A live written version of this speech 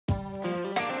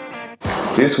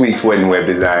This week's What in Web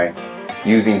Design,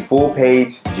 using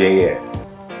FullPage JS.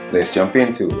 Let's jump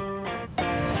into it.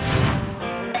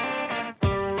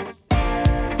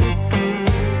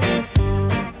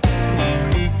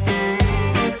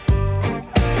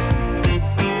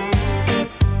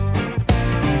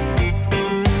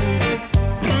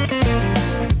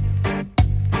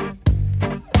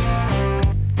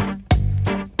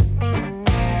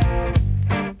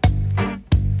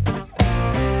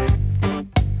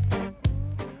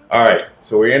 Alright,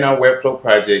 so we're in our Webflow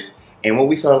project, and what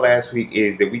we saw last week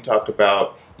is that we talked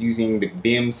about using the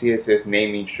BIM CSS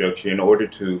naming structure in order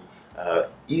to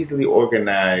easily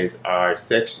organize our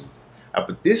sections.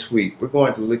 But this week we're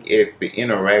going to look at the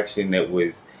interaction that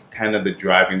was kind of the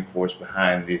driving force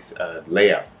behind this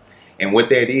layout. And what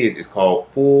that is called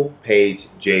FullPage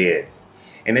JS.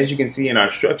 And as you can see in our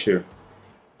structure,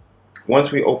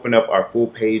 once we open up our full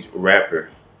page wrapper,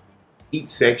 each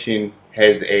section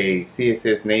has a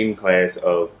CSS name class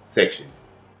of section.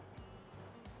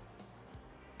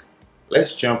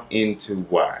 Let's jump into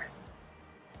why.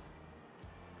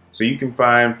 So you can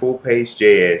find FullPage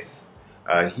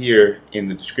JS here in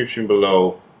the description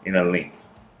below in a link.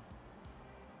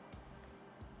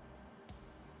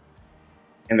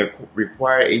 And the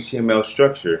required HTML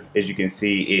structure, as you can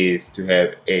see, is to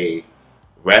have a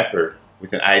wrapper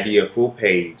with an ID of full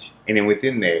page, and then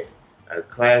within that,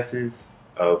 classes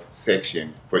of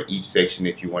section for each section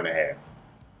that you want to have.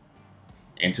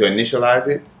 And to initialize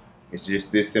it, it's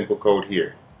just this simple code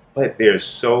here. But there's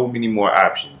so many more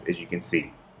options, as you can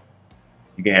see.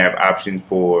 You can have options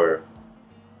for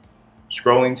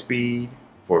scrolling speed,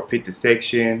 for fit to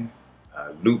section,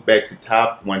 loop back to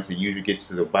top once the user gets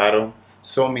to the bottom.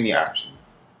 So many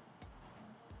options.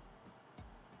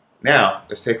 Now,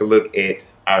 let's take a look at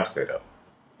our setup.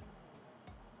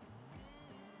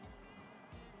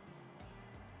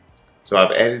 So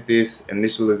I've added this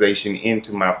initialization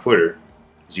into my footer.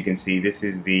 As you can see, this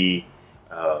is the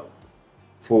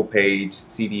full page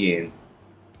CDN,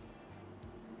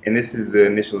 and this is the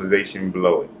initialization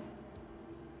below it.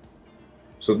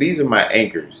 So these are my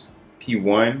anchors,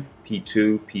 P1,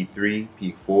 P2, P3,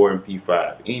 P4, and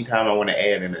P5. Anytime I want to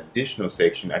add an additional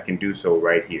section, I can do so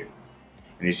right here.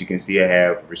 And as you can see, I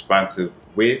have responsive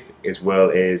width as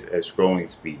well as a scrolling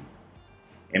speed,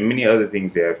 and many other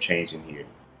things that have changed in here.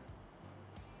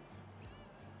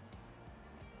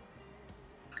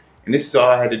 And this is all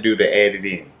I had to do to add it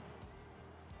in.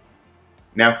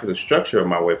 Now for the structure of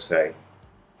my website,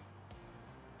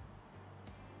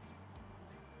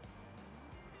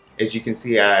 as you can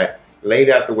see, I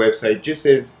laid out the website just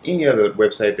as any other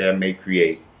website that I may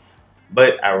create,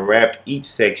 but I wrapped each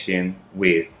section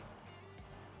with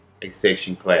a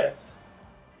section class.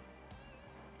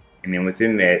 And then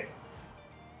within that,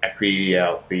 I created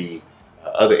out the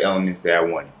other elements that I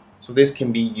wanted. So this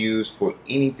can be used for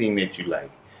anything that you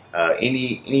like.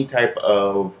 Any type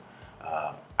of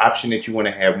option that you want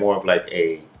to have, more of like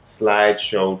a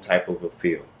slideshow type of a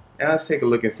feel. And let's take a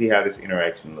look and see how this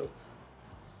interaction looks.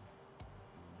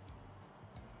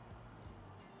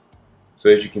 So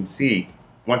as you can see,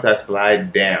 once I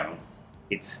slide down,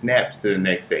 it snaps to the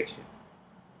next section.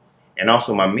 And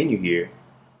also my menu here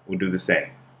will do the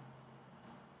same.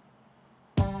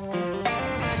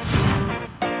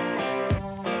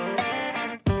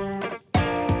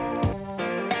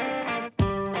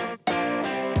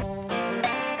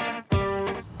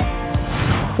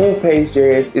 FullPage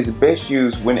JS is best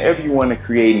used whenever you want to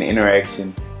create an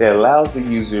interaction that allows the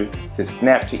user to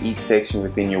snap to each section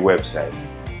within your website.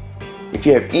 If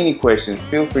you have any questions,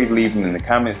 feel free to leave them in the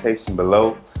comment section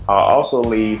below. I'll also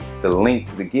leave the link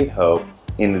to the GitHub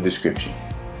in the description.